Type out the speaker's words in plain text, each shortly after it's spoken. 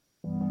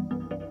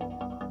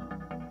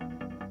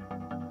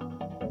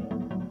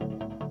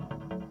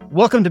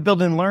Welcome to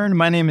Build and Learn.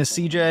 My name is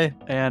CJ.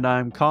 And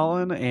I'm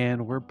Colin,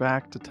 and we're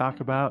back to talk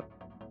about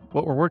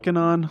what we're working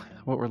on,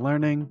 what we're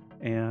learning,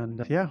 and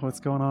what's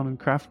going on in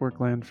Craftwork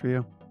land for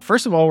you.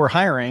 First of all, we're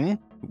hiring.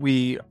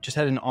 We just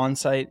had an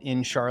on-site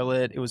in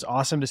Charlotte. It was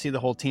awesome to see the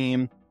whole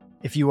team.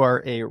 If you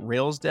are a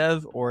Rails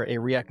dev or a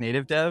React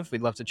Native dev,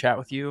 we'd love to chat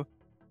with you.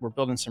 We're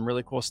building some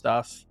really cool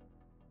stuff.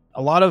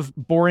 A lot of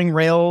boring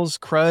Rails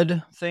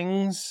CRUD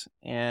things,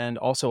 and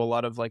also a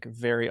lot of like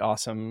very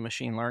awesome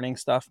machine learning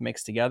stuff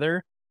mixed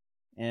together.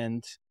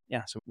 And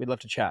so we'd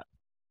love to chat.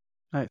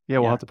 Right.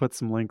 We'll have to put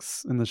some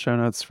links in the show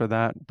notes for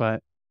that,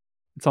 but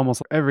it's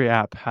almost every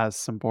app has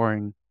some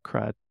boring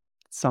CRUD,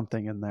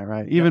 something in there,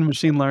 right? Even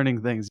machine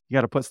learning things, you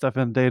got to put stuff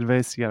in a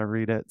database, you got to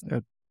read it. It's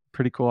a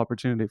pretty cool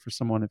opportunity for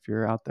someone if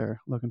you're out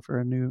there looking for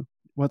a new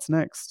what's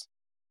next.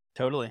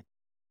 Totally.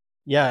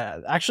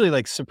 Yeah, actually,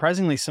 like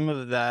surprisingly, some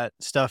of that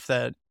stuff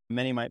that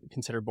many might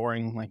consider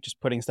boring, like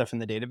just putting stuff in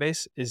the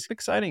database, is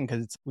exciting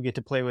because we get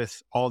to play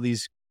with all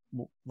these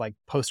like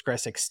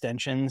Postgres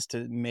extensions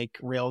to make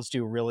Rails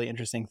do really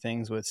interesting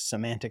things with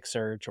semantic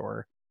search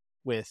or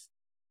with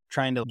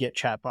trying to get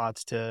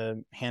chatbots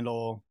to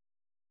handle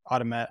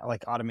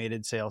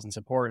automated sales and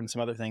support and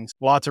some other things.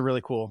 Lots of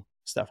really cool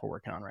stuff we're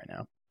working on right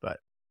now.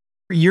 But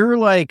you're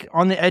like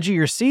on the edge of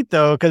your seat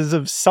though, because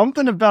of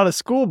something about a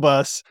school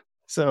bus.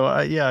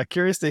 So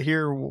curious to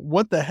hear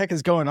what the heck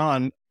is going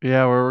on.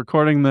 Yeah, we're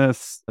recording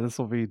this. This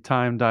will be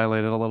time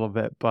dilated a little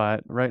bit,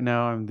 but right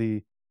now I'm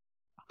the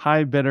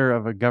high bidder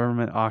of a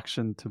government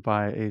auction to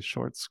buy a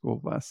short school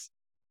bus.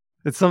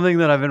 It's something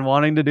that I've been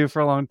wanting to do for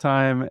a long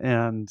time,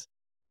 and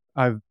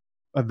I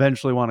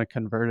eventually want to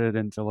convert it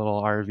into a little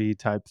RV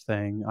type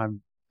thing. I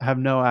have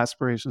no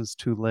aspirations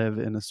to live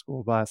in a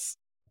school bus,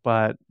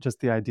 but just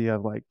the idea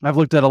of like, I've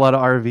looked at a lot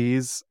of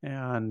RVs,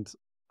 and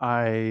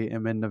I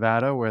am in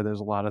Nevada where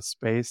there's a lot of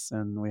space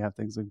and we have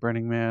things like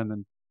Burning Man,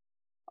 and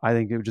I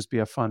think it would just be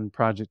a fun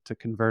project to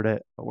convert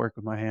it, work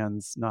with my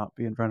hands, not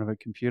be in front of a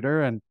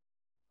computer. And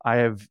I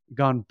have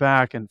gone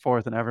back and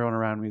forth, and everyone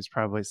around me is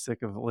probably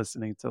sick of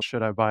listening to,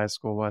 should I buy a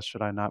school bus?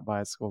 Should I not buy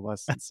a school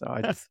bus? And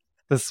so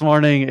this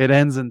morning, it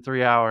ends in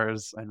 3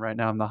 hours, and right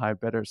now I'm the high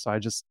bidder. So I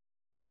just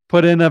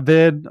put in a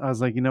bid. I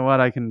was like, you know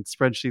what? I can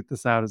spreadsheet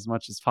this out as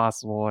much as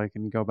possible. I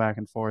can go back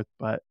and forth,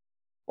 but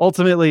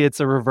ultimately it's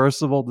a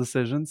reversible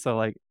decision. So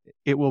like,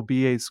 it will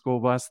be a school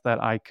bus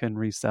that I can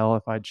resell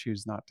if I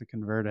choose not to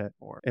convert it,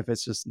 or if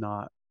it's just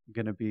not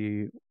going to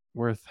be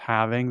worth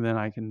having, then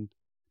I can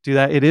do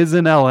that. It is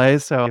in LA,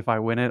 so if I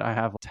win it, I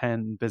have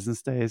 10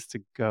 business days to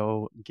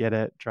go get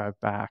it, drive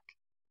back.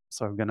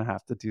 So I'm going to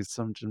have to do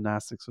some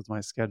gymnastics with my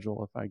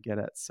schedule if I get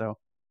it. So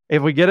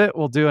if we get it,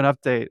 we'll do an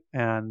update,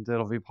 and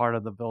it'll be part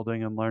of the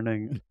building and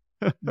learning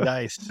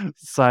Nice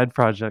side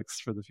projects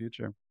for the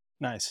future.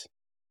 Nice.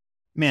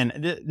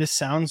 Man, this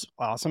sounds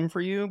awesome for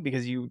you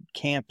because you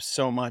camp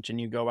so much and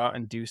you go out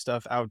and do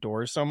stuff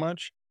outdoors so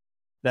much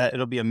that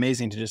it'll be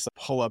amazing to just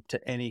pull up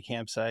to any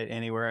campsite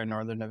anywhere in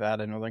Northern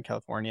Nevada, Northern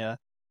California,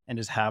 and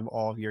just have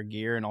all of your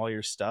gear and all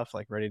your stuff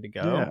like ready to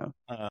go.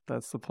 Yeah,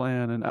 that's the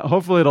plan. And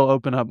hopefully it'll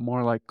open up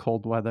more like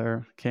cold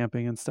weather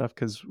camping and stuff,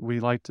 because we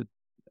like to,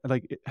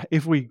 like,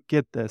 if we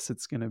get this,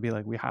 it's going to be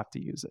like we have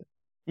to use it.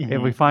 Mm-hmm.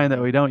 If we find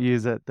that we don't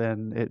use it,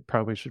 then it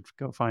probably should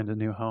go find a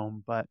new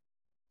home. But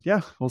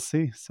yeah, we'll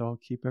see. So I'll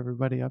keep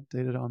everybody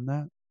updated on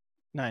that.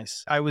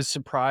 Nice. I was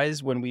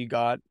surprised when we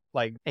got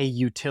like a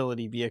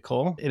utility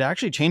vehicle. It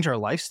actually changed our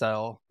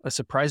lifestyle a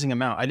surprising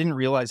amount. I didn't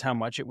realize how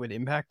much it would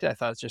impact it. I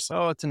thought it's just,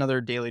 it's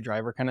another daily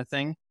driver kind of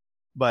thing.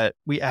 But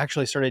we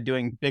actually started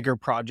doing bigger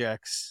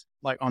projects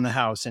like on the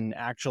house and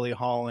actually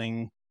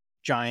hauling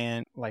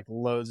giant like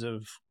loads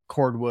of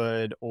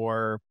cordwood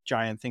or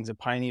giant things of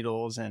pine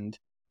needles and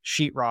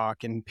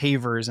sheetrock and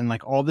pavers and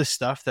like all this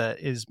stuff that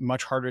is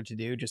much harder to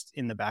do just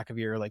in the back of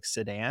your like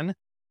sedan.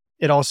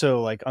 It also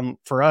like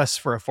for us,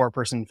 for a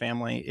 4-person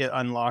family, it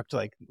unlocked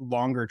like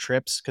longer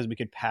trips because we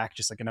could pack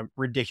just like a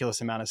ridiculous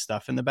amount of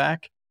stuff in the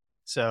back.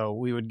 So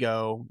we would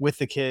go with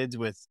the kids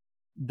with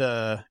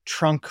the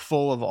trunk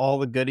full of all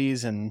the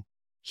goodies and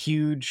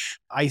huge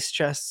ice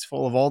chests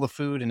full of all the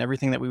food and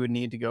everything that we would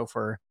need to go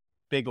for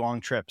big long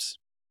trips.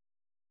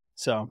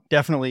 So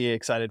definitely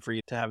excited for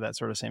you to have that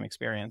sort of same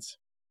experience.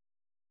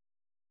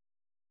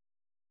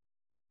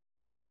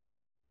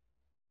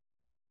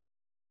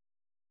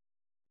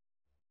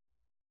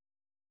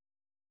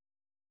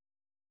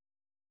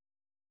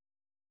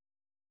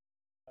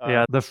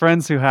 Yeah, the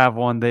friends who have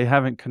one, they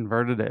haven't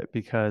converted it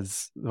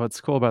because what's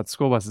cool about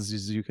school buses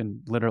is you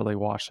can literally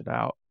wash it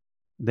out.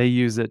 They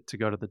use it to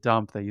go to the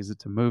dump. They use it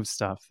to move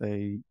stuff.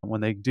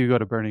 When they do go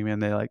to Burning Man,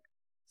 they like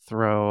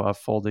throw a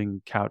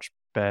folding couch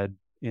bed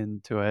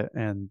into it,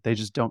 and they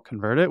just don't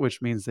convert it,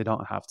 which means they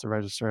don't have to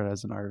register it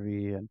as an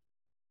RV.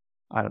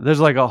 And there's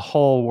like a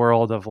whole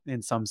world of,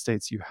 in some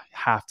states, you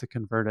have to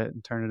convert it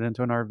and turn it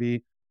into an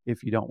RV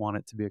if you don't want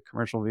it to be a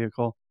commercial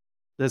vehicle.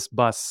 This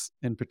bus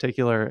in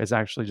particular is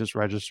actually just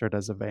registered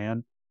as a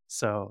van.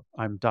 So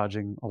I'm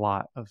dodging a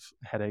lot of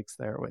headaches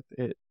there with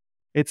it.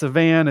 It's a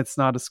van. It's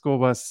not a school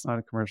bus. It's not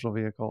a commercial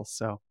vehicle.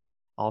 So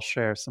I'll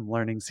share some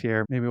learnings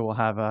here. Maybe we'll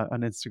have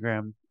an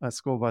Instagram, a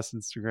school bus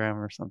Instagram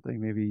or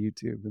something, maybe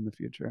YouTube in the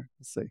future.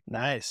 We'll see.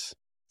 Nice.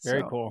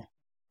 Very So, cool.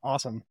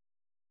 Awesome.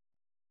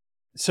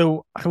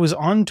 So I was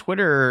on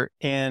Twitter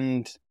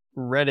and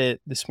Reddit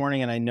this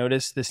morning, and I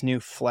noticed this new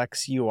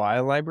Flex UI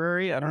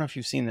library. I don't know if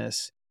you've seen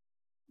this.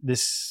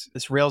 This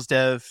Rails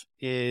dev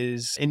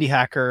is Indie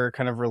Hacker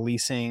kind of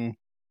releasing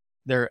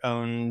their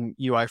own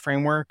UI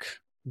framework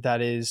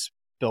that is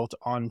built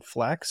on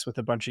Flex with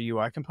a bunch of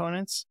UI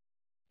components.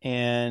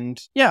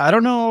 And yeah, I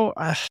don't know.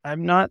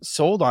 I'm not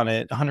sold on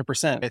it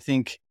 100%. I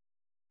think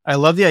I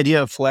love the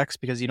idea of Flex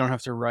because you don't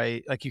have to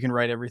write, like you can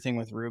write everything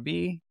with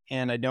Ruby.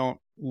 And I don't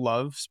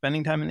love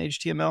spending time in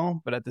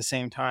HTML, but at the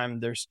same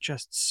time, there's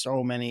just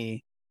so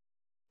many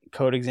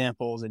code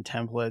examples and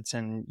templates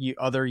and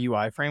other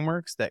UI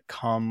frameworks that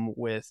come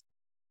with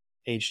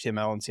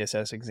HTML and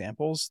CSS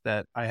examples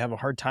that I have a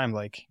hard time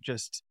like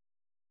just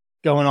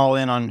going all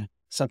in on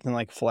something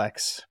like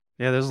Flex.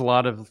 Yeah, there's a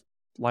lot of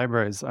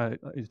libraries. I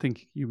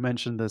think you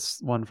mentioned this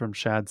one from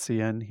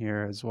ShadCN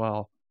here as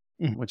well,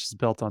 which is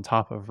built on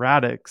top of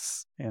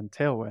Radix and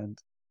Tailwind.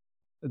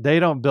 They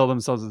don't build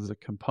themselves as a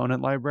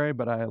component library,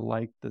 but I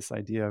like this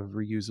idea of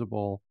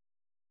reusable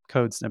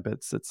code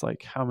snippets. It's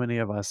like, how many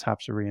of us have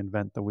to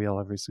reinvent the wheel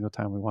every single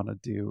time we want to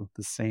do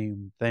the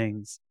same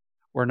things?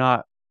 We're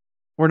not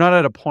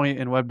at a point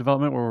in web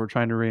development where we're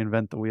trying to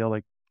reinvent the wheel.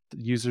 Like, the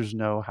users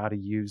know how to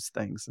use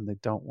things and they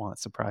don't want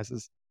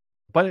surprises.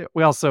 But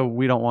we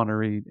don't want to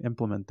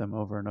re-implement them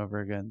over and over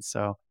again.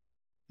 So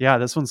yeah,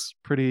 this one's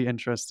pretty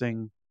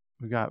interesting.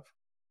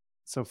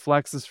 So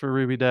Flex is for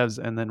Ruby devs,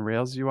 and then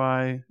Rails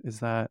UI, is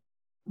that?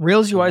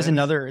 Rails UI is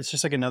it's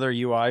just like another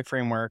UI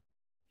framework.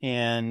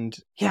 And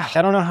yeah,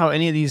 I don't know how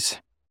any of these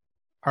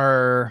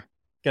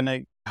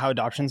how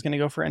adoption is going to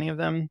go for any of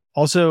them.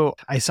 Also,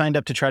 I signed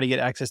up to try to get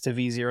access to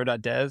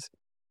v0.dev.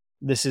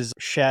 This is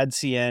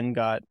ShadCN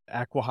got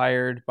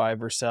acqui-hired by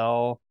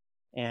Vercel,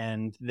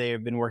 and they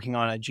have been working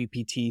on a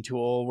GPT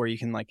tool where you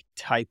can like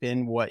type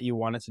in what you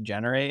want it to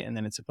generate, and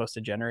then it's supposed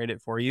to generate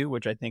it for you,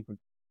 which I think would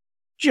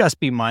just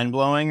be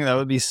mind-blowing. That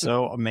would be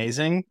so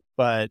amazing.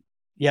 But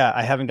yeah,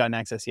 I haven't gotten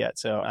access yet.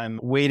 So I'm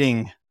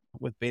waiting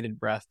with bated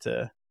breath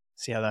to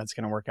see how that's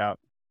going to work out.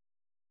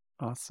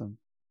 Awesome.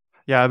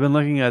 Yeah, I've been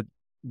looking at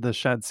the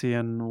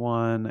ShadCN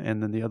one,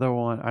 and then the other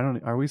one,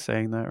 are we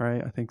saying that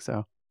right? I think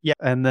so. Yeah.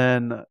 And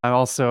then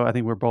I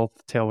think we're both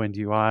Tailwind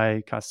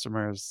UI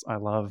customers. I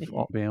love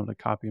being able to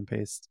copy and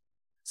paste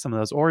some of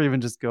those, or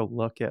even just go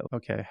look at,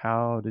 okay,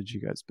 how did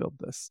you guys build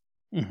this?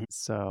 Mm-hmm.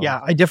 So yeah,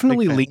 I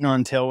definitely lean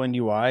on Tailwind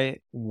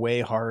UI way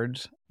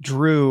hard.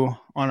 Drew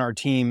on our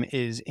team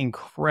is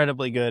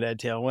incredibly good at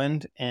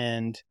Tailwind,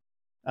 and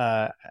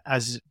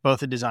as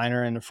both a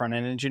designer and a front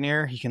end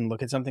engineer, he can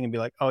look at something and be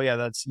like, "Oh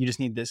yeah, you just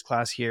need this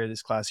class here,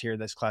 this class here,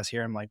 this class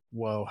here." I'm like,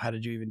 "Whoa, how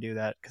did you even do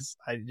that?" Because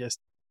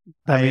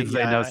that means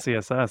they know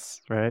CSS,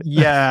 right?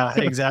 Yeah,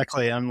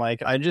 exactly. I'm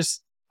like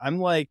just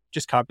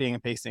copying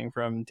and pasting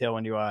from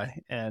Tailwind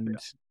UI, and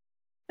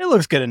it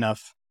looks good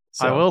enough.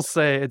 So. I will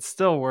say it's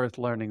still worth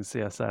learning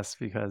CSS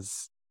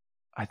because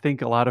I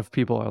think a lot of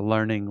people are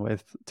learning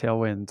with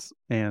Tailwind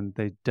and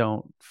they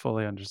don't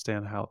fully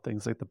understand how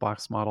things like the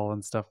box model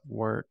and stuff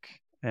work.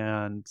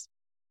 And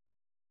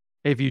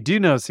if you do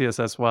know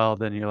CSS well,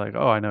 then you're like,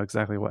 oh, I know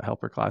exactly what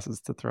helper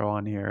classes to throw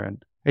on here.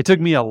 And it took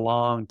me a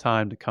long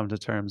time to come to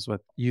terms with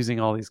using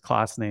all these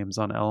class names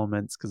on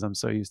elements because I'm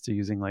so used to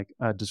using like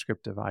a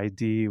descriptive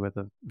ID with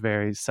a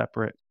very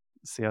separate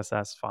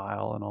CSS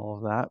file and all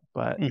of that.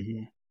 But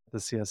the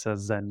CSS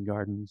Zen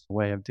Garden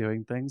way of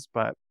doing things.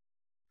 But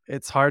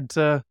it's hard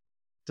to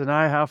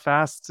deny how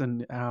fast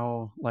and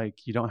how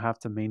like you don't have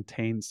to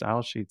maintain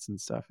style sheets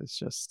and stuff. It's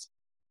just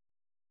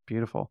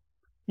beautiful.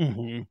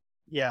 Mm-hmm.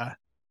 Yeah.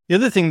 The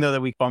other thing though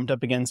that we bumped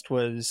up against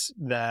was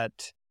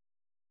that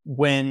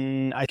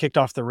when I kicked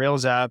off the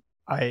Rails app,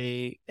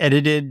 I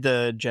edited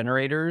the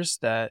generators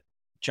that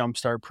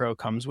Jumpstart Pro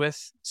comes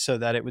with so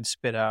that it would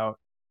spit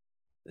out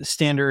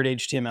standard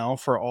HTML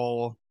for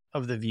all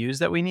of the views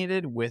that we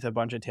needed with a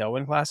bunch of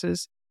Tailwind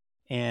classes.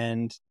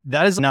 And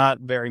that is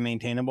not very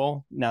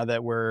maintainable now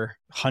that we're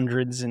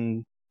hundreds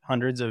and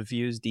hundreds of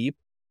views deep.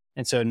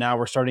 And so now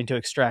we're starting to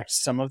extract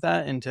some of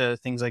that into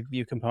things like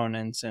view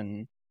components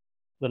and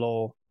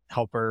little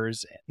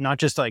helpers, not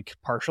just like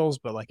partials,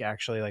 but like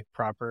actually like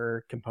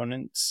proper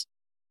components.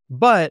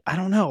 But I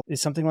don't know,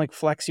 is something like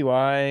Flex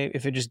UI,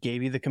 if it just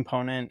gave you the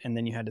component and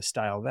then you had to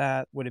style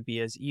that, would it be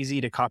as easy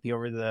to copy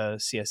over the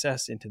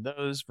CSS into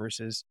those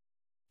versus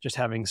just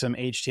having some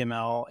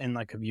HTML in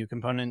like a view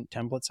component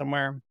template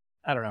somewhere?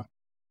 I don't know.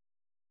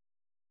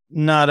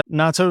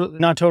 Not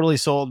totally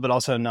sold, but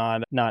also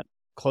not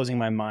closing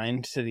my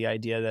mind to the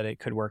idea that it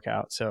could work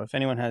out. So if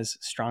anyone has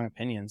strong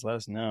opinions, let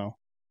us know.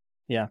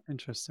 Yeah.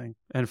 Interesting.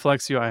 And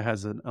Flex UI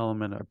has an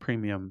element of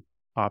premium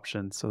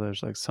option. So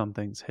there's like some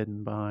things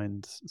hidden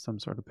behind some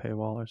sort of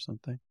paywall or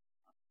something.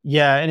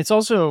 Yeah. And it's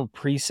also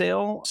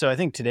pre-sale. So I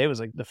think today was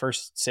like the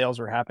first sales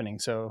were happening.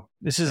 So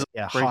this is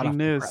breaking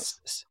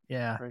news.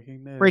 Yeah.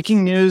 Breaking news.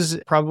 Breaking news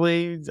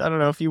probably, I don't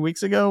know, a few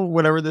weeks ago,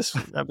 whenever this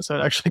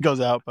episode actually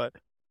goes out. But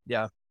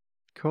yeah.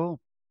 Cool.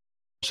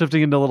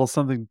 Shifting into a little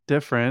something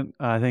different,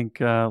 I think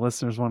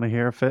listeners want to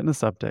hear a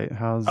fitness update.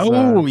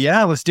 Oh,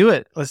 yeah, let's do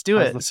it. Let's do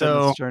how's the it. fitness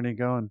So, journey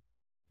going?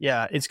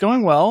 yeah, it's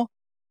going well.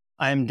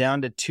 I'm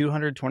down to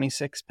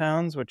 226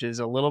 pounds, which is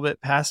a little bit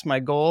past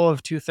my goal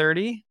of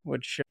 230,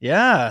 which,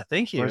 yeah,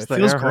 thank you. Where's It the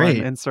feels air horn?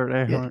 great.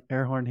 Insert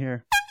air horn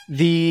here.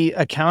 The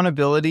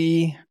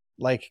accountability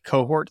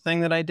cohort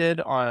thing that I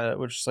did,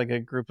 which is like a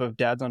group of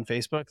dads on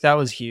Facebook, that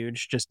was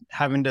huge. Just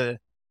having to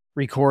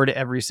record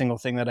every single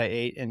thing that I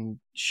ate and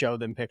show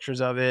them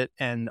pictures of it.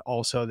 And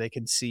also they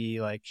could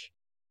see like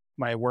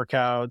my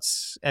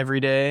workouts every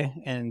day.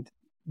 And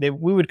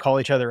we would call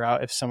each other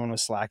out if someone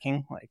was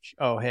slacking, like,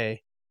 oh,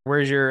 hey,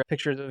 where's your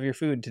pictures of your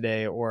food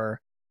today? Or,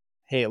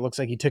 hey, it looks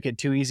like you took it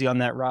too easy on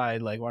that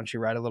ride. Like, why don't you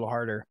ride a little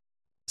harder?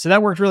 So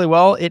that worked really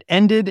well. It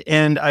ended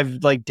and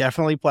I've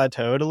definitely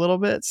plateaued a little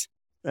bit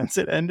since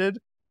it ended.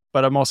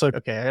 But I'm also,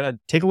 okay, I got to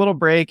take a little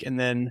break and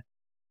then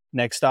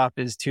next stop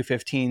is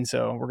 215.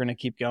 So we're going to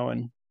keep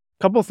going.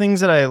 A couple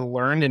things that I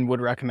learned and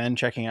would recommend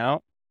checking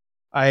out.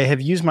 I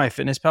have used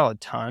MyFitnessPal a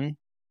ton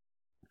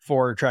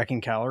for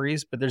tracking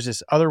calories, but there's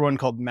this other one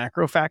called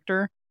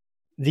MacroFactor.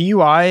 The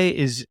UI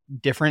is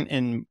different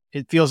and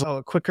it feels a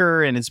little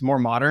quicker and it's more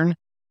modern.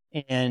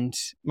 And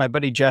my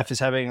buddy Jeff is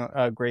having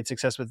great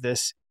success with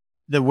this.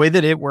 The way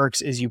that it works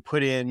is you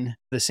put in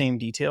the same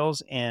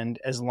details, and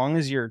as long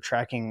as you're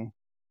tracking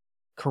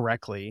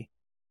correctly,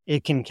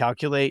 it can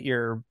calculate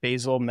your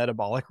basal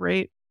metabolic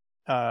rate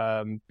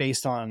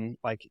based on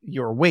like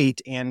your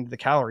weight and the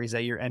calories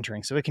that you're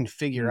entering. So it can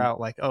figure out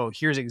like, oh,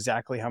 here's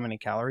exactly how many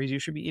calories you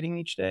should be eating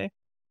each day,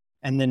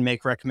 and then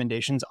make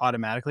recommendations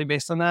automatically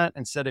based on that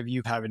instead of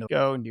you having to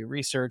go and do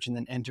research and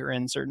then enter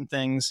in certain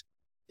things.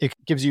 It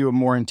gives you a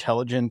more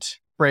intelligent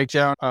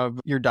breakdown of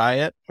your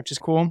diet, which is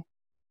cool.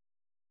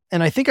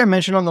 And I think I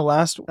mentioned on the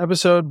last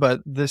episode, but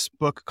this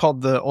book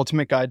called The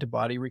Ultimate Guide to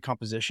Body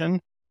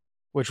Recomposition,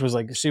 which was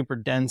like super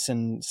dense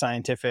and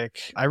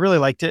scientific. I really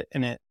liked it,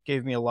 and it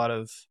gave me a lot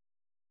of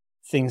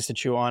things to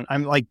chew on.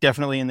 I'm like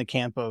definitely in the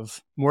camp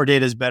of more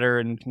data is better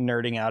and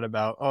nerding out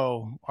about,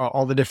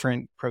 all the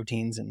different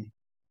proteins and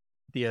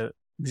the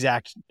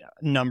exact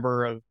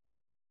number of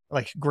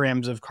like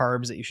grams of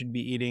carbs that you should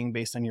be eating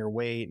based on your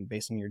weight and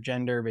based on your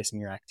gender, based on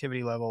your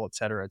activity level, et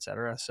cetera, et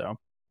cetera. So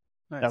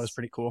Nice. that was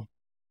pretty cool.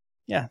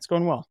 Yeah, it's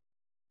going well.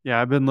 Yeah,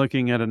 I've been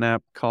looking at an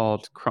app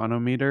called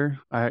Chronometer.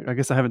 I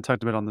guess I haven't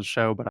talked about it on the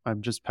show, but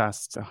I'm just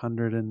past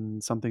 100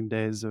 and something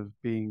days of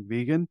being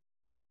vegan.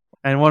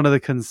 And one of the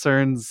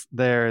concerns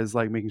there is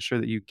like making sure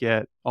that you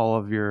get all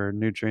of your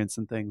nutrients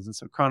and things. And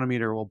so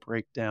Chronometer will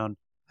break down.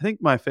 I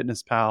think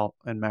MyFitnessPal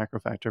and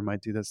MacroFactor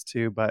might do this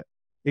too, but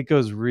it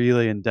goes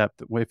really in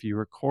depth. If you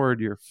record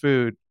your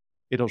food,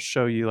 it'll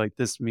show you like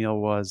this meal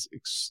was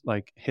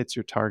like hits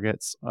your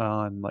targets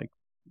on like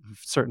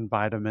certain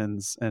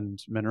vitamins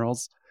and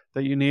minerals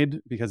that you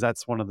need, because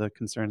that's one of the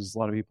concerns is a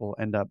lot of people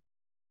end up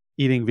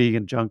eating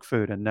vegan junk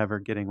food and never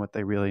getting what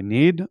they really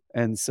need.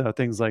 And so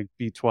things like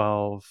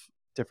B12,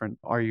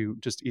 are you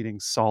just eating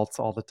salts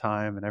all the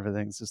time and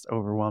everything's just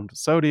overwhelmed with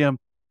sodium?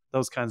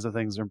 Those kinds of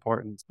things are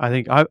important. I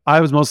think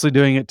I was mostly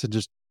doing it to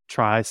just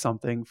try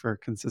something for a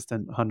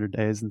consistent 100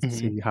 days and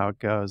see how it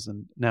goes.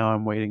 And now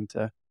I'm going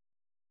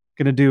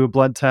to do a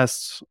blood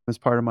test as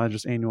part of my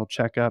just annual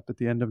checkup at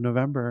the end of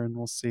November, and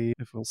we'll see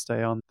if we'll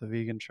stay on the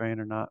vegan train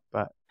or not.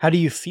 But how do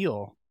you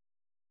feel?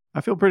 I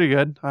feel pretty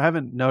good. I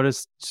haven't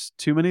noticed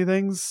too many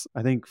things.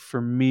 I think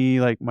for me,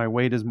 like my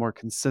weight is more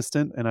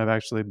consistent, and I've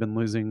actually been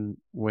losing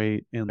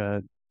weight in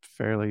a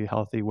fairly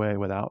healthy way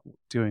without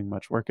doing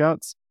much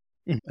workouts.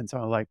 And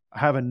so I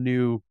have a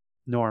new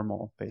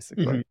normal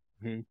basically.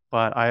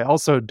 But I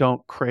also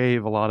don't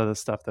crave a lot of the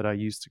stuff that I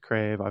used to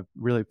crave. I've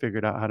really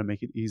figured out how to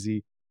make it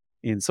easy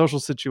in social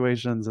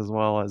situations as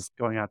well as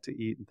going out to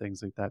eat and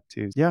things like that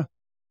too. Yeah.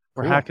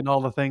 We're hacking all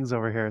the things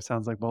over here. It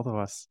sounds like both of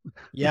us.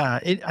 Yeah.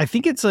 I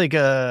think it's like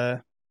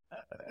a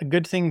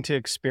good thing to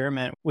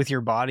experiment with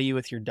your body,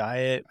 with your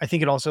diet. I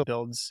think it also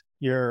builds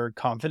your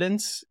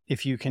confidence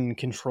if you can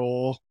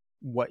control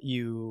what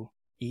you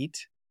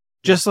eat.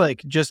 Just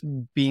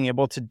being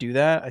able to do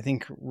that, I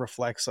think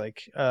reflects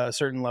like a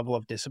certain level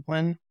of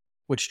discipline,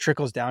 which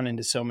trickles down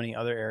into so many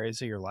other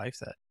areas of your life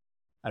that,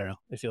 I don't know,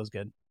 it feels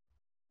good.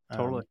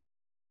 Totally.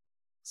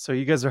 So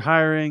you guys are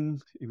hiring,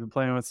 you've been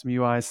playing with some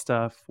UI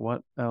stuff.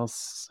 What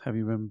else have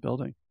you been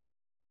building?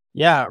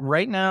 Yeah,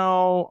 right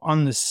now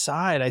on the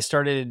side,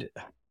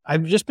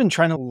 I've just been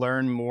trying to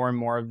learn more and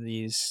more of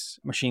these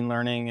machine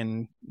learning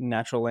and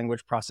natural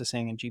language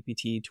processing and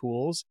GPT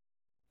tools.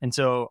 And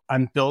so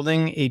I'm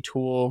building a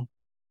tool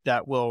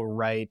that will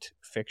write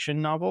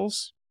fiction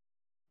novels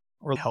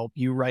or help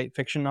you write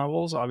fiction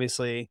novels.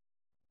 Obviously,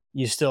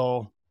 you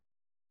still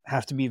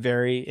have to be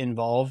very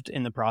involved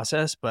in the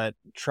process, but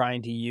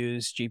trying to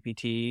use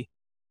GPT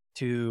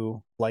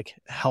to like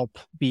help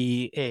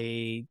be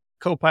a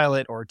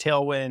co-pilot or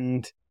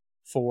tailwind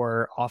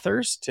for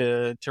authors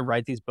to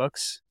write these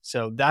books.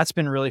 So that's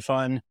been really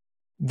fun.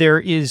 There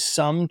is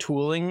some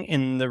tooling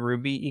in the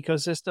Ruby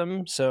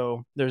ecosystem.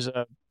 So there's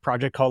a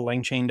project called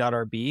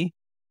langchain.rb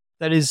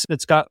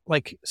that's got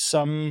like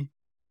some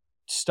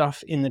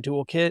stuff in the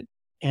toolkit.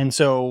 And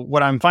so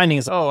what I'm finding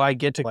is, I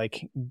get to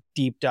like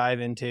deep dive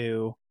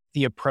into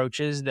the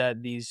approaches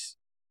that these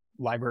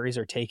libraries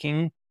are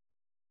taking.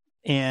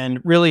 And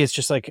really, it's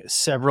just like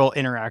several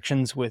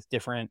interactions with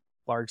different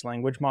large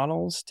language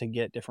models to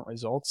get different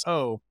results.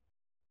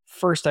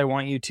 First, I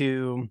want you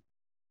to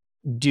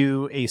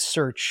do a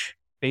search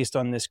based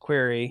on this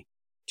query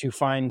to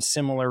find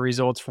similar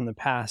results from the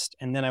past.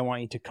 And then I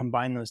want you to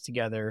combine those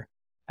together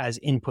as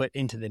input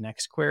into the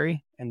next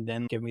query and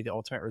then give me the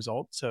ultimate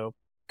result. So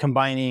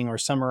combining or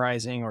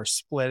summarizing or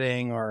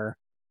splitting or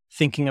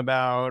thinking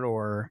about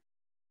or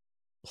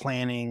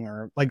planning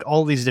or like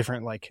all these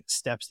different like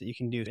steps that you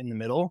can do in the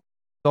middle.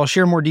 I'll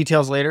share more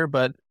details later,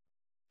 but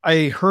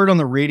I heard on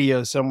the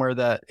radio somewhere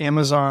that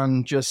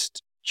Amazon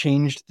just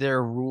changed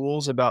their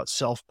rules about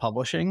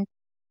self-publishing.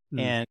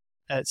 And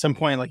at some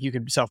point, like you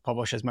could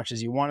self-publish as much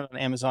as you wanted on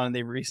Amazon. And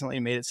they recently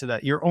made it so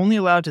that you're only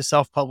allowed to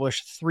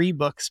self-publish 3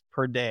 books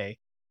per day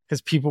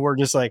because people were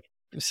just like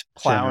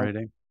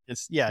plowing,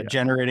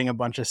 generating a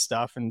bunch of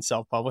stuff and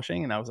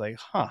self-publishing. And I was like,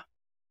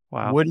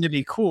 wow, wouldn't it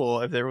be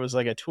cool if there was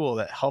like a tool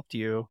that helped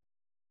you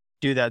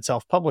do that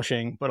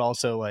self-publishing, but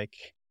also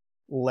like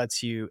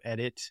lets you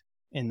edit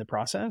in the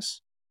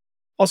process?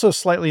 Also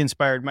slightly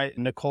inspired,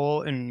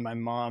 Nicole and my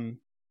mom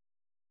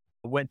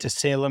went to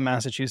Salem,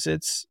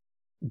 Massachusetts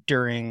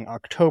during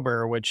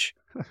October, which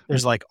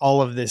there's like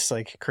all of this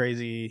like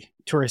crazy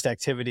tourist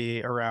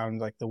activity around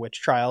like the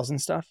witch trials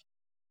and stuff.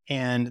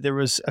 And there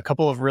was a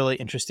couple of really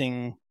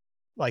interesting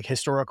like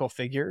historical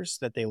figures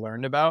that they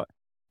learned about.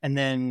 And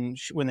then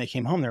when they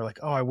came home, they're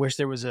like, I wish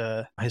there was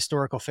a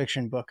historical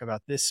fiction book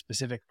about this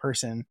specific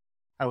person.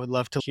 I would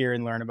love to hear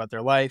and learn about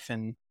their life.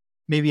 And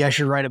maybe I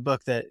should write a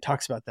book that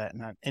talks about that.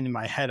 And in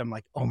my head, I'm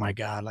like, oh my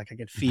God, like I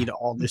could feed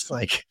all this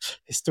like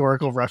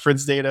historical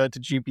reference data to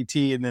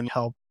GPT and then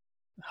help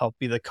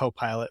be the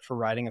co-pilot for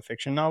writing a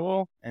fiction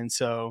novel. And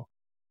so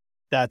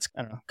that's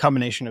a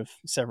combination of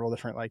several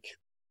different like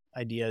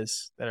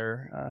ideas that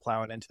are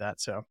plowing into that.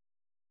 So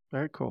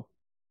very cool.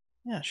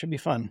 Yeah, it should be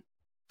fun.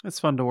 It's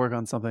fun to work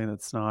on something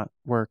that's not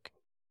work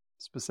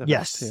specific.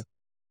 Yes. Too.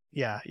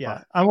 Yeah.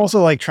 Wow. I'm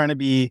also like trying to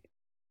be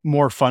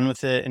more fun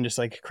with it and just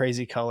like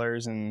crazy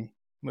colors and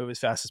move as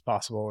fast as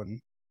possible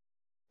and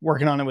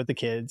working on it with the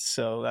kids.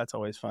 So that's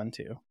always fun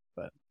too.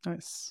 But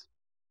nice.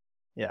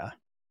 Yeah.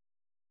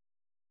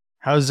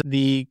 How's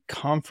the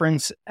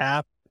conference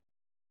app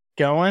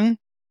going?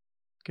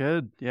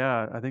 Good.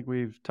 Yeah. I think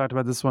we've talked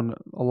about this one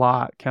a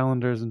lot,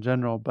 calendars in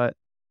general, but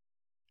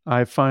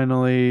I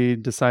finally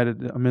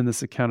decided I'm in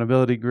this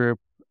accountability group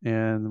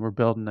and we're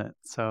building it.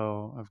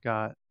 So I've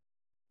got,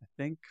 I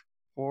think,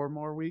 4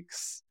 more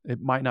weeks.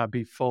 It might not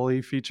be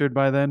fully featured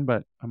by then,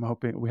 but I'm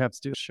hoping we have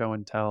to do a show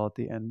and tell at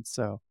the end.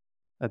 So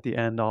at the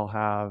end, I'll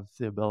have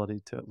the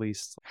ability to at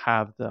least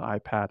have the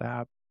iPad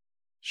app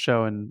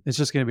show. And it's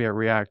just going to be a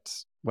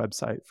React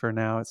website for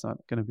now. It's not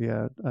going to be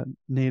a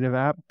native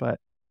app, but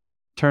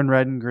turn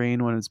red and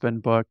green when it's been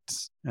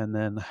booked. And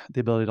then the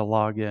ability to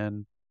log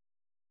in,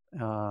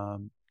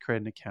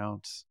 create an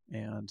account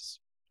and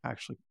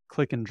actually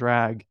click and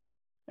drag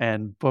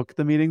and book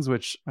the meetings,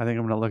 which I think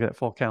I'm going to look at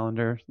full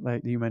calendar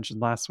like you mentioned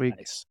last week.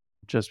 Nice.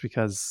 Just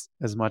because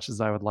as much as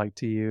I would like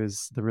to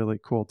use the really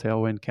cool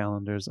Tailwind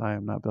calendars, I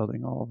am not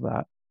building all of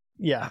that.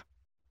 Yeah.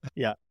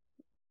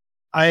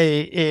 I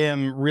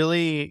am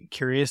really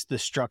curious the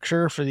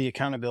structure for the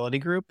accountability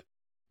group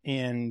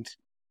and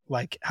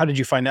like, how did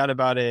you find out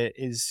about it?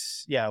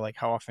 Like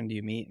how often do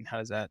you meet and how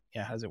does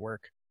it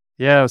work?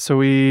 Yeah, so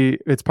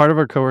it's part of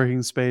our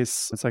co-working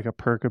space. It's like a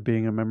perk of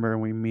being a member,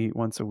 and we meet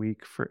once a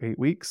week for 8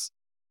 weeks.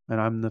 And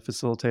I'm the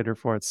facilitator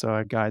for it, so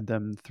I guide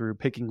them through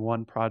picking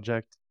one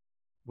project.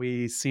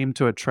 We seem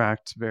to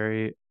attract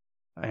very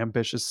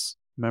ambitious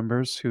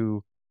members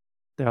who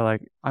they're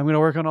like, I'm going to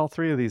work on all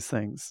 3 of these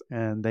things,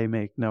 and they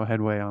make no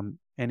headway on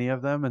any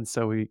of them. And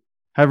so we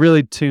have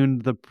really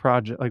tuned the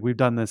project. Like we've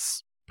done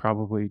this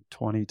probably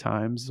 20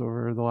 times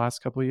over the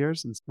last couple of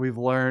years. And we've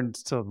learned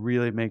to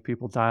really make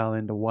people dial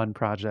into one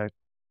project,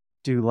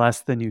 do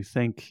less than you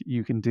think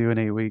you can do in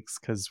 8 weeks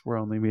because we're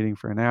only meeting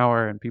for an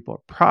hour and people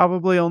are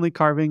probably only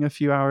carving a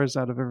few hours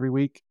out of every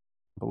week.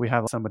 But we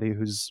have somebody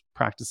who's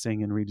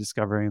practicing and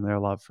rediscovering their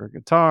love for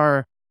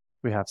guitar.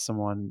 We have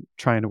someone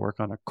trying to work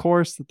on a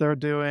course that they're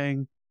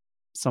doing.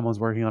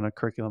 Someone's working on a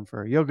curriculum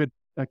for a yoga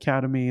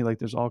academy. Like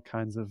there's all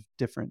kinds of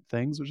different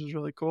things, which is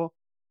really cool.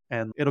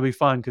 And it'll be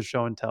fun because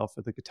show and tell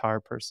for the guitar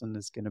person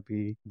is going to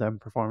be them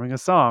performing a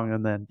song.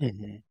 And then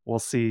we'll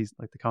see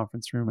like the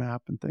conference room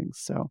app and things.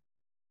 So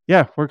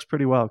yeah, works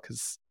pretty well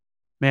because,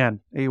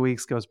 man, 8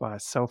 weeks goes by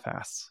so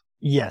fast.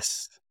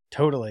 Yes,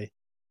 totally.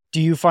 Do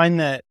you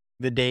find that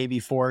the day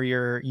before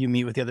you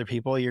meet with the other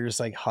people, you're just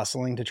like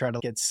hustling to try to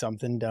get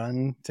something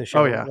done to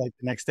show like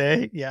the next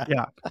day? Yeah.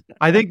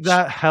 I think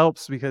that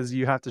helps because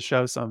you have to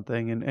show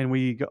something and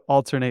we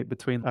alternate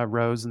between a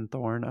rose and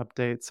thorn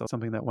update. So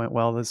something that went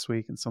well this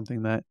week and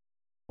something that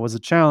was a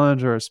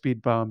challenge or a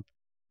speed bump.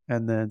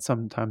 And then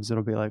sometimes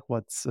it'll be like,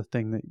 what's the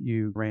thing that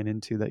you ran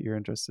into that you're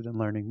interested in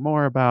learning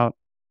more about?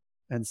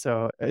 And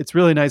so it's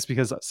really nice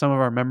because some of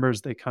our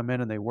members, they come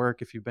in and they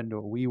work. If you've been to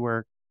a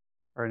WeWork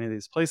or any of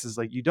these places,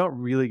 like you don't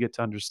really get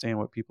to understand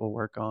what people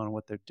work on,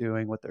 what they're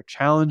doing, what their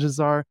challenges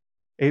are.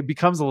 It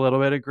becomes a little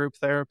bit of group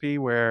therapy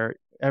where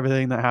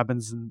everything that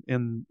happens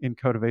in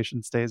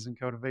Cotivation stays in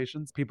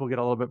Cotivations. People get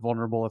a little bit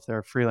vulnerable if they're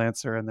a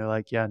freelancer and they're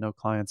like, yeah, no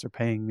clients are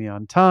paying me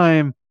on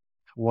time.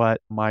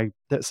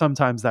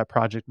 Sometimes that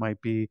project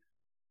might be,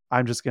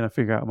 I'm just going to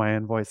figure out my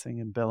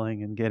invoicing and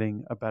billing and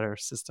getting a better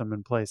system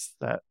in place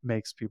that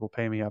makes people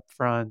pay me up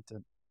front.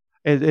 And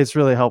it's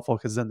really helpful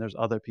because then there's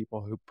other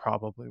people who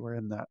probably were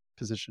in that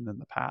position in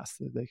the past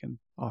that they can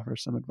offer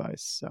some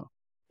advice. So,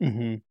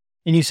 And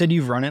you said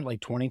you've run it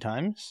like 20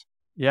 times?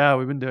 yeah,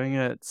 we've been doing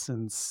it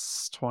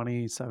since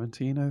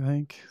 2017, I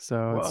think.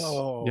 So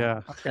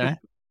Whoa. Okay.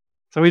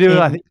 So we do,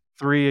 I And think,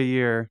 3 a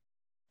year,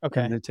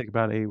 okay. and they take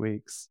about 8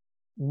 weeks.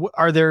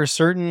 Are there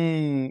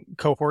certain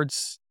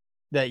cohorts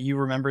that you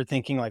remember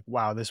thinking like,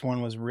 wow, this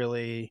one was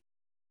really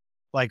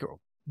like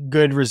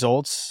good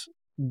results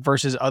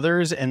versus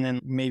others? And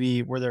then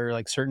maybe were there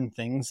like certain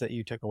things that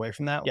you took away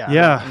from that?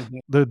 Yeah.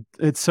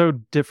 It's so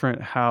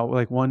different how,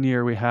 like, one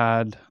year we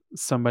had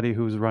somebody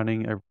who was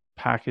running a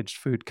packaged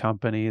food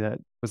company that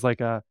was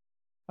like a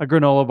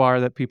granola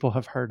bar that people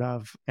have heard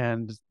of.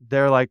 And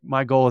they're like,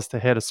 my goal is to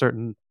hit a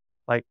certain,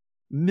 like,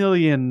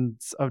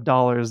 millions of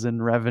dollars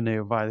in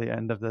revenue by the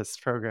end of this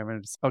program.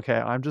 And it's okay,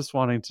 I'm just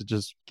wanting to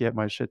just get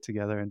my shit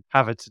together and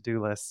have a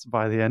to-do list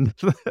by the end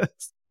of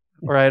this.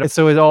 Right.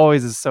 So it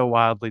always is so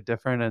wildly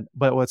different.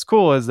 But what's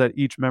cool is that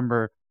each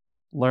member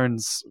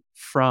learns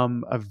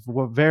from a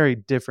very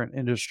different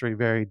industry,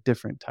 very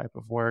different type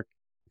of work.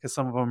 Because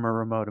some of them are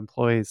remote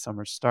employees, some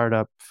are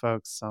startup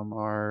folks, some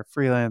are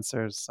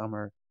freelancers, some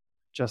are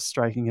just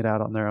striking it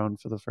out on their own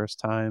for the first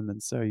time.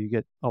 And so you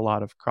get a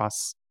lot of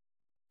cross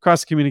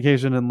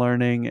communication and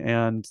learning,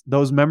 and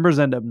those members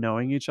end up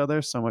knowing each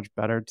other so much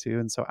better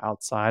too. And so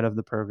outside of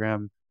the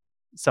program,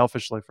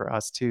 selfishly for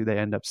us too, they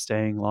end up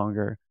staying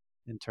longer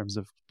in terms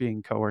of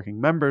being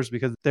co-working members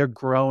because they're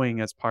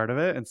growing as part of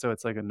it. And so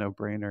it's like a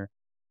no-brainer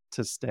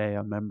to stay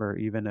a member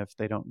even if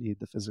they don't need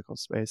the physical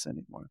space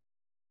anymore.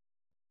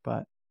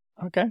 But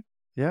okay.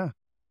 Yeah.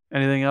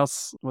 Anything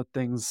else? What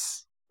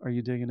things are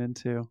you digging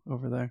into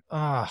over there?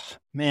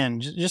 Man,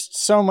 just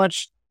so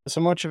much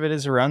of it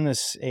is around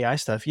this AI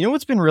stuff. You know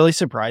what's been really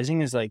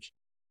surprising is like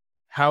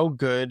how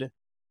good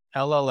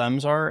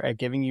LLMs are at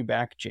giving you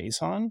back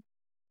JSON.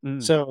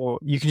 So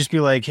you can just be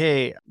like,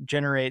 hey,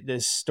 generate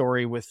this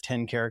story with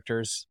 10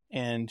 characters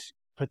and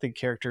put the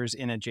characters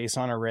in a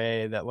JSON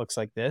array that looks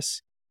like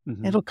this.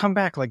 Mm-hmm. It'll come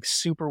back like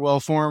super well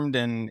formed,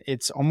 and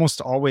it's almost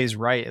always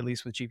right, at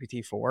least with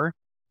GPT-4.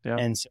 Yeah.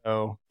 And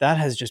so that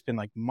has just been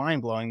like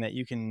mind blowing that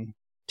you can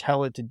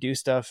tell it to do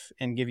stuff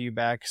and give you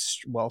back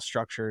well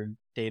structured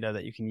data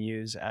that you can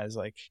use as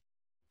like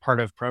part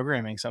of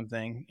programming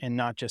something, and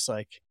not just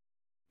like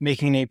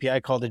making an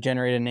API call to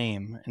generate a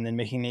name and then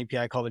making an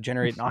API call to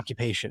generate an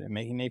occupation and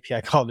making an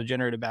API call to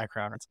generate a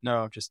background.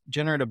 No, just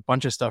generate a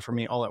bunch of stuff for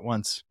me all at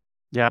once.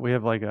 Yeah, we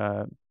have like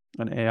an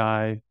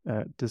AI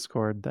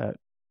Discord that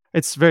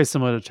it's very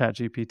similar to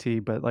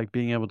ChatGPT, but like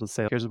being able to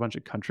say, here's a bunch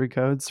of country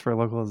codes for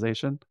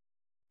localization.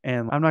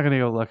 And I'm not going to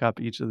go look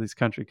up each of these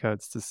country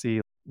codes to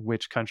see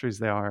which countries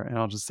they are. And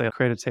I'll just say,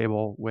 create a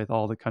table with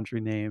all the country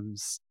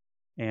names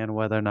and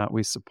whether or not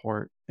we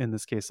support, in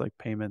this case, like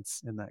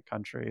payments in that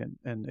country.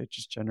 And it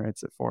just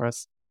generates it for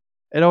us.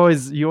 You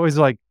always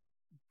like,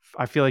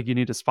 I feel like you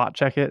need to spot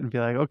check it and be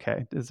like,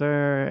 okay, is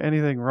there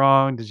anything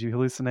wrong? Did you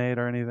hallucinate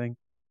or anything?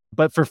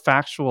 But for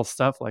factual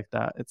stuff like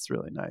that, it's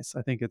really nice.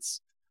 I think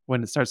it's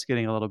when it starts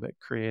getting a little bit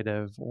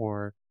creative,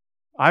 or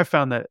I've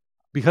found that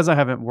because I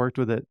haven't worked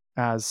with it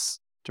as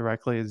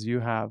directly as you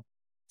have,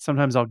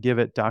 sometimes I'll give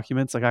it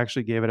documents. Like I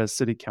actually gave it a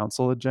city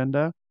council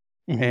agenda.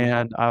 Mm-hmm.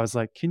 And I was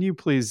like, can you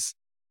please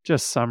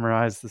just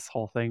summarize this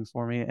whole thing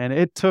for me? And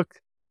it took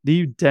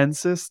the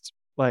densest,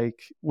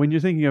 like when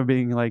you're thinking of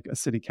being like a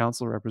city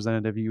council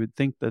representative, you would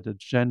think that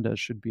agenda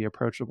should be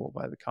approachable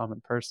by the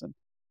common person.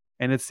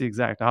 And it's the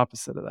exact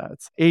opposite of that.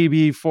 It's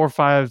AB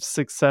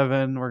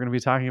 4567. We're going to be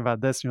talking about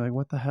this. And you're like,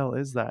 what the hell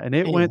is that? And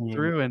it went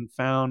through and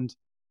found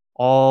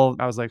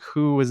I was like,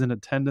 who was in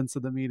attendance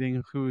at the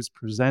meeting? Who's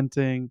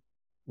presenting?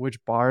 Which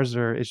bars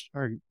are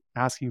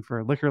asking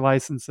for liquor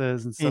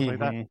licenses and stuff like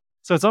that.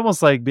 So it's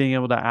almost like being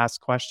able to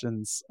ask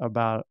questions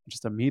about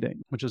just a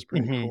meeting, which is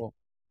pretty cool.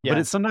 Yeah. But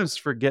it sometimes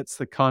forgets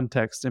the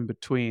context in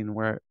between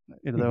where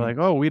they're like,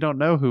 oh, we don't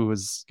know who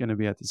was going to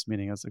be at this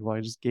meeting. I was like, well,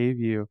 I just gave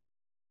you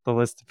the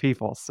list of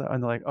people. So,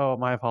 and they're like, oh,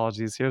 my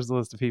apologies. Here's the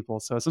list of people.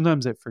 So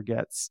sometimes it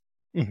forgets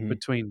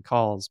between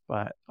calls,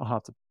 but I'll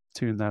have to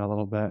tune that a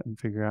little bit and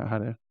figure out how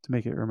to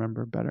make it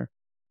remember better.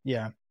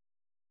 Yeah.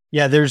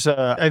 There's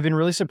I've been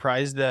really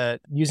surprised that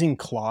using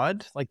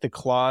Claude, like the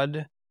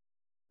Claude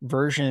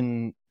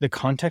version, the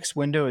context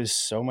window is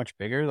so much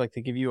bigger. Like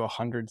they give you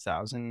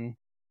 100,000,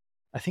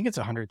 I think it's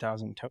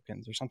 100,000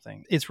 tokens or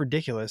something. It's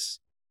ridiculous.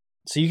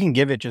 So you can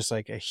give it just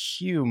like a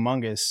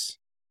humongous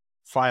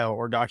file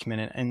or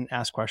document and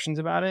ask questions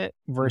about it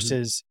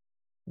versus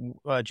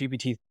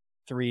GPT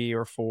 3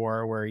 or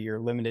 4 where you're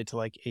limited to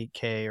like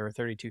 8K or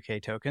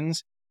 32K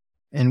tokens,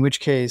 in which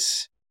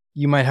case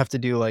you might have to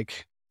do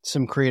like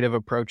some creative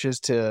approaches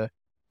to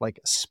like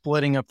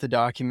splitting up the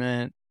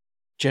document,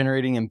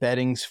 generating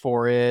embeddings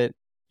for it,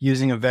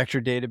 using a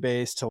vector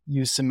database to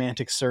use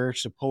semantic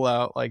search to pull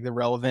out like the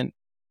relevant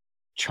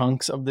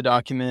chunks of the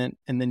document,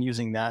 and then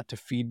using that to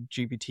feed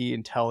GPT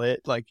and tell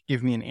it like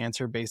give me an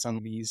answer based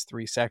on these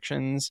 3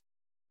 sections.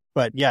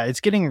 But yeah,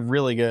 it's getting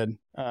really good.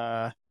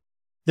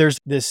 There's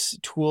this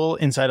tool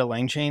inside of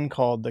LangChain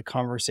called the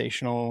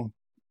conversational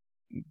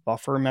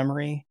buffer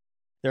memory.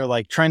 They're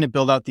like trying to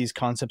build out these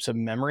concepts of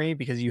memory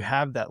because you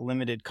have that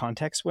limited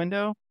context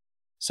window.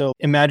 So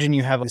imagine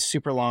you have a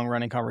super long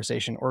running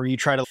conversation, or you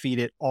try to feed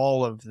it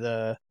all of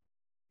the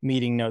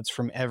meeting notes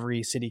from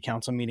every city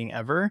council meeting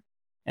ever,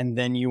 and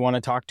then you want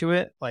to talk to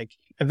it. Like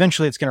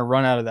eventually it's going to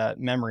run out of that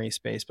memory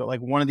space. But like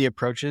one of the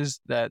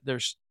approaches that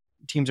there's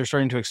teams are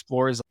starting to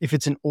explore is if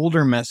it's an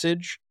older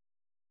message,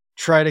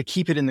 try to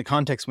keep it in the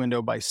context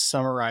window by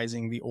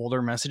summarizing the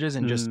older messages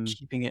and just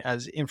keeping it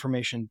as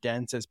information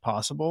dense as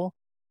possible.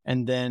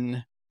 And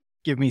then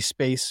give me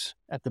space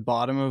at the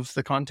bottom of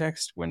the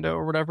context window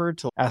or whatever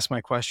to ask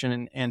my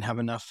question and have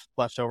enough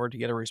left over to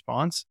get a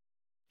response.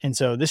 And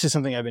so this is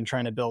something I've been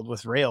trying to build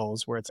with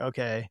Rails, where it's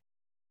okay,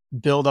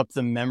 build up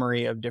the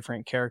memory of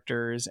different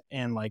characters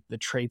and like the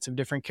traits of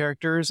different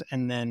characters.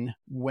 And then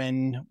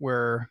when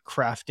we're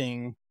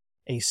crafting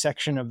a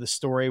section of the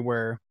story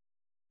where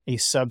a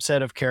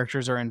subset of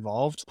characters are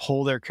involved,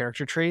 pull their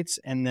character traits,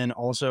 and then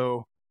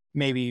also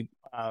maybe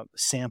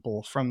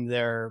sample from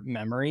their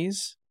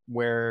memories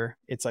where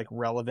it's like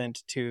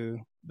relevant to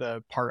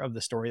the part of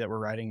the story that we're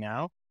writing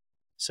now.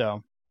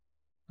 So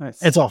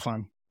nice. It's all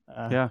fun.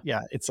 Yeah.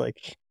 It's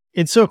like,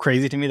 it's so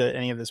crazy to me that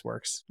any of this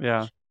works.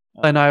 Yeah.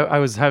 And I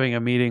was having a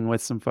meeting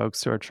with some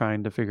folks who are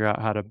trying to figure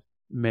out how to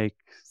make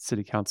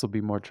city council be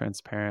more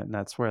transparent. And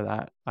that's where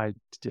that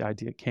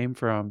idea came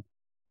from.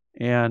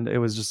 And it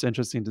was just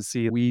interesting to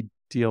see. We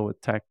deal with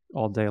tech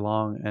all day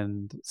long,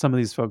 and some of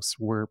these folks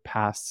were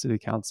past city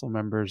council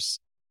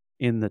members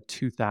in the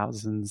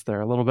 2000s.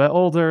 They're a little bit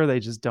older. They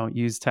just don't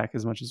use tech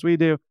as much as we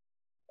do.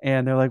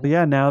 And they're like,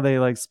 yeah, now they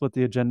like split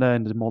the agenda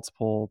into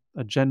multiple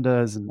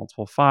agendas and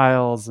multiple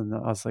files. And I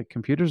was like,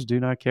 computers do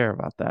not care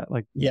about that.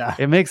 Like, Yeah.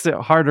 it makes it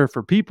harder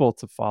for people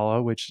to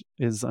follow, which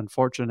is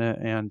unfortunate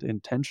and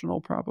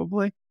intentional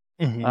probably.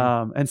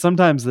 Mm-hmm. And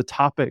sometimes the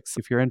topics,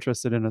 if you're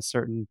interested in a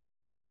certain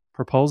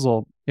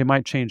proposal, it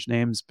might change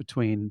names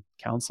between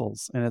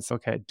councils, and it's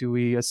okay. Do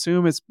we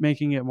assume it's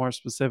making it more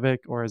specific,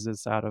 or is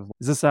this out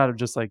of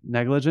just like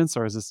negligence,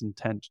 or is this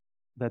intent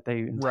that they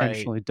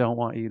intentionally don't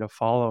want you to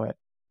follow it?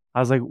 I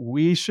was like,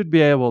 we should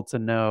be able to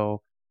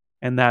know.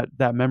 And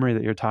that memory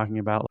that you're talking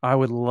about, I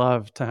would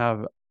love to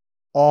have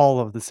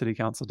all of the city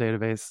council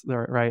database,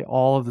 right?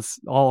 All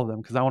of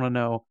them, because I want to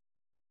know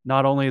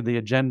not only the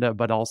agenda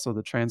but also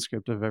the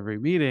transcript of every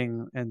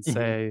meeting and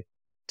say,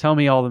 tell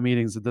me all the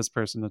meetings that this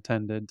person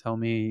attended. Tell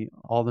me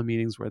all the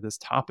meetings where this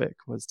topic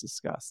was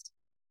discussed,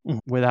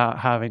 without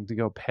having to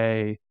go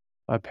pay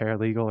a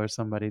paralegal or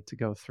somebody to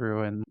go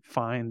through and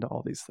find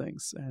all these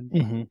things.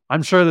 And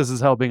I'm sure this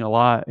is helping a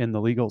lot in the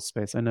legal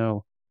space. I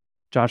know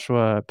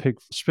Joshua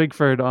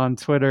Spigford on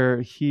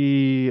Twitter,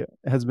 he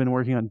has been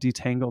working on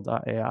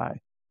detangle.ai,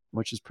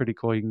 which is pretty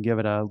cool. You can give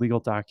it a legal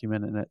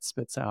document and it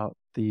spits out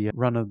the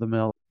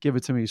run-of-the-mill, give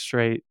it to me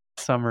straight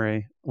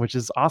summary, which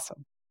is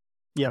awesome.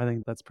 Yeah, I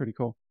think that's pretty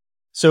cool.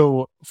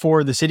 So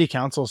for the city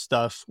council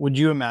stuff, would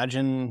you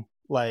imagine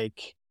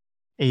like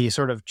a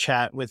sort of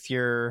chat with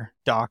your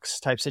docs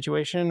type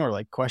situation, or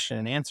like question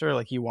and answer?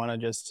 Like you want to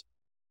just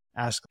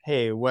ask,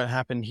 hey, what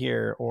happened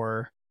here?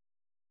 Or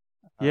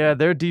yeah,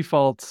 their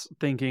default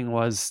thinking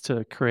was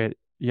to create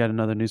yet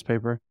another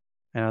newspaper.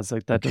 And I was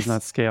like, that does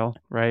not scale,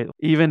 right?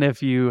 Even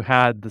if you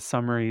had the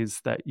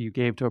summaries that you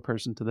gave to a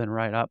person to then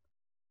write up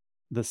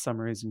the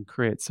summaries and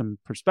create some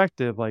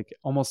perspective, like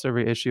almost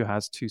every issue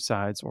has 2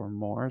 sides or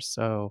more.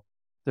 So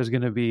there's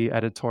going to be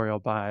editorial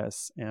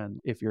bias.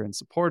 And if you're in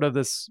support of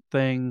this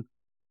thing,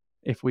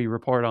 if we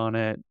report on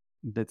it,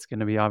 that's going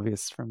to be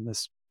obvious from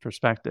this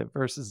perspective,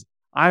 versus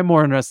I'm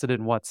more interested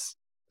in what's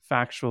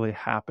factually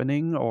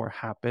happening or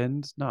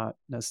happened, not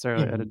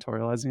necessarily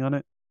editorializing on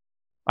it.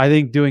 I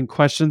think doing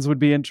questions would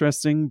be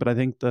interesting, but I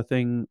think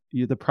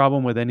the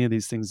problem with any of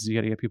these things is you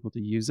got to get people to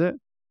use it.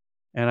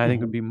 And I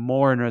think it would be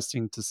more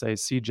interesting to say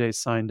CJ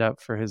signed up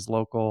for his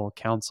local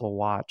council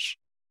watch,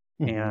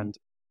 and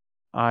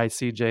I,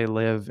 CJ,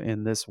 live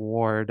in this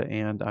ward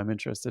and I'm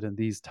interested in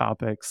these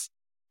topics.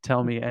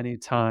 Tell me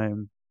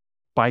anytime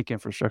bike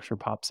infrastructure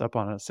pops up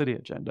on a city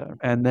agenda.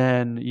 And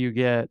then you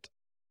get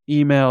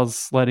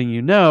emails letting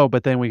you know,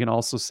 but then we can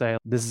also say,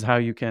 this is how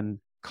you can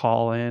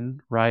call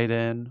in, write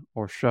in,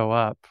 or show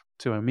up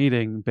to a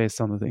meeting based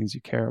on the things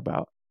you care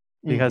about.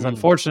 Because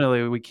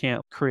unfortunately, we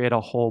can't create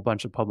a whole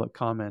bunch of public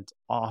comment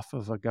off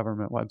of a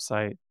government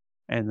website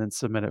and then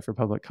submit it for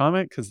public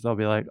comment, because they'll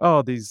be like,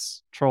 oh,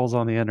 these trolls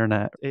on the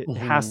internet. It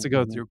has to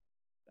go through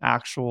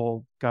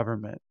actual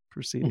government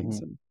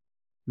proceedings and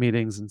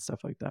meetings and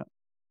stuff like that.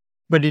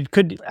 But it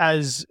could,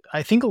 as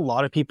I think a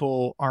lot of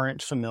people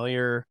aren't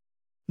familiar,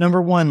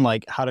 number one,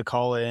 like how to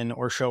call in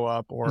or show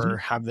up or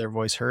have their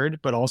voice heard,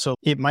 but also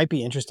it might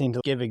be interesting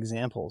to give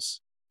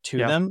examples to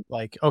them.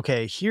 Like,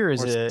 okay, here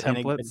is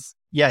templates.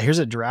 Here's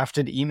a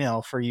drafted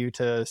email for you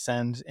to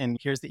send, and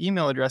here's the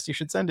email address you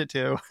should send it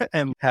to,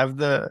 and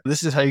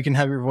this is how you can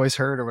have your voice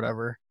heard or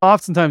whatever.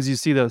 Oftentimes you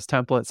see those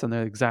templates and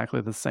they're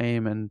exactly the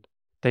same and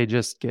they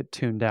just get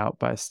tuned out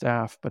by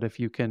staff. But if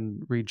you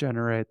can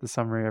regenerate the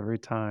summary every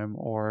time,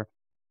 or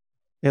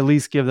at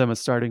least give them a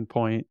starting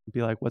point,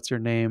 be like, what's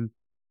your name?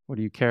 What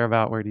do you care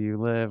about? Where do you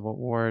live? What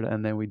ward?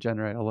 And then we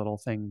generate a little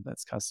thing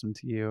that's custom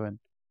to you. And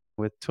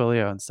with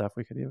Twilio and stuff,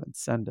 we could even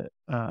send it.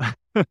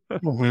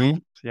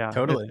 Yeah,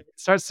 totally. It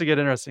starts to get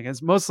interesting.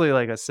 It's mostly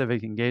like a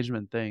civic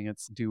engagement thing.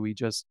 It's, do we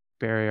just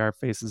bury our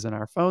faces in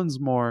our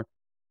phones more,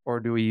 or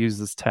do we use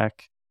this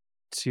tech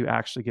to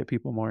actually get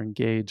people more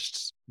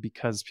engaged,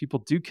 because people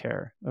do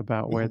care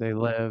about where they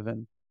live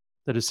and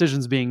the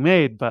decisions being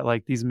made. But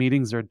like, these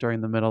meetings are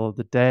during the middle of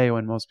the day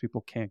when most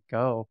people can't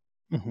go.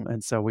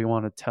 And so we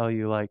want to tell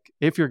you, like,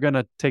 if you're going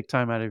to take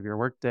time out of your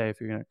workday,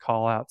 if you're going to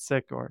call out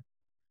sick or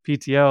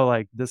PTO,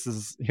 like,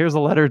 here's a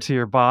letter to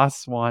your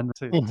boss, to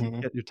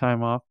get your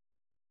time off.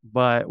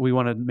 But we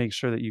want to make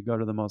sure that you go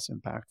to the most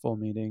impactful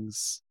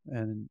meetings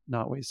and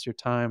not waste your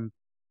time.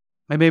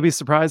 And maybe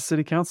surprise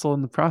city council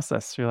in the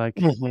process. You're like,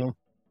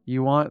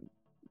 you want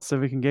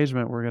civic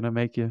engagement, we're going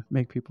to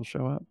make people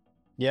show up.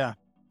 Yeah,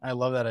 I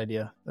love that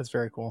idea. That's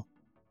very cool.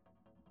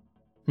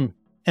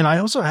 And I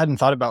also hadn't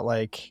thought about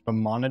like a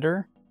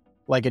monitor,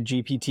 like a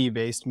GPT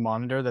based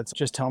monitor that's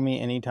just tell me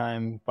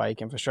anytime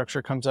bike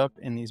infrastructure comes up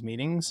in these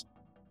meetings.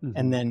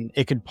 And then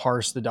it could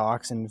parse the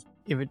docs, and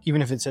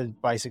even if it says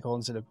bicycle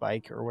instead of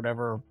bike or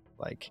whatever,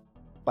 like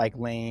bike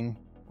lane,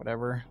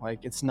 whatever, like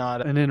it's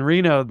not. And in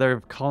Reno,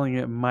 they're calling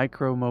it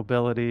micro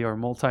mobility or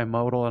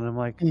multimodal. And I'm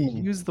like,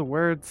 use the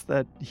words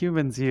that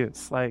humans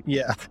use. Like,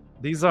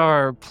 these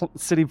are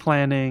city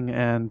planning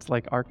and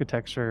like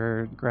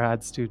architecture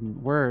grad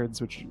student words,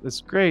 which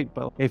is great.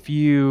 But if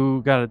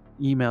you got an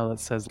email that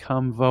says,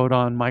 come vote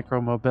on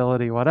micro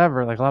mobility,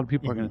 whatever, like a lot of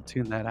people are going to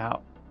tune that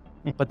out.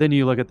 But then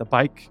you look at the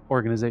bike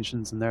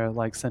organizations and they're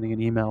like sending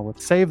an email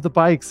with save the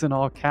bikes in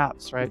all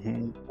caps, right?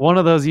 One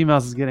of those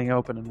emails is getting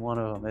open and one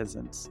of them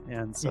isn't.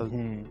 And so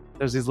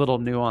there's these little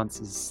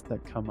nuances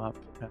that come up.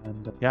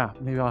 And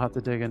maybe I'll have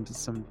to dig into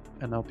some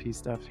NLP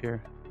stuff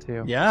here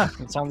too. Yeah,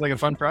 it sounds like a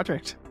fun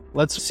project.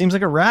 Seems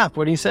like a wrap.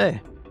 What do you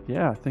say?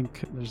 Yeah, I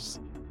think there's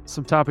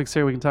some topics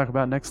here we can talk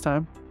about next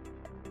time.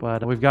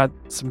 But we've got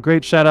some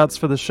great shout outs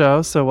for the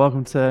show. So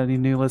welcome to any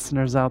new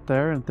listeners out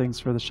there. And thanks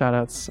for the shout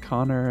outs,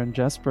 Connor and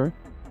Jesper.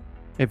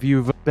 If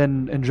you've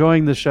been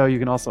enjoying the show, you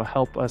can also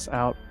help us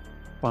out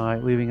by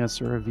leaving us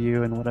a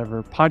review in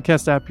whatever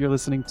podcast app you're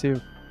listening to.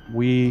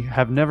 We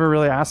have never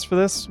really asked for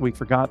this. We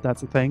forgot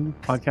that's a thing,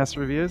 podcast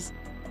reviews.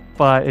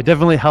 But it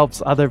definitely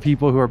helps other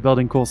people who are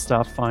building cool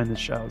stuff find the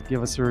show.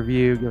 Give us a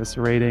review, give us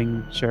a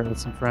rating, share it with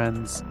some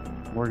friends.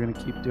 We're going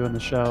to keep doing the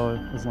show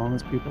as long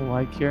as people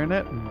like hearing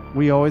it. And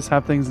we always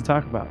have things to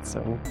talk about,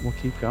 so we'll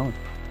keep going.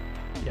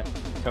 Yeah,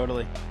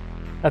 totally.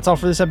 That's all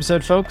for this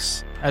episode,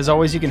 folks. As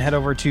always, you can head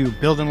over to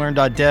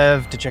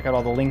buildandlearn.dev to check out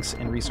all the links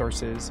and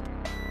resources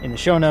in the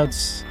show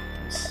notes.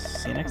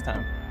 See you next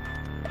time.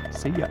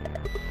 See ya.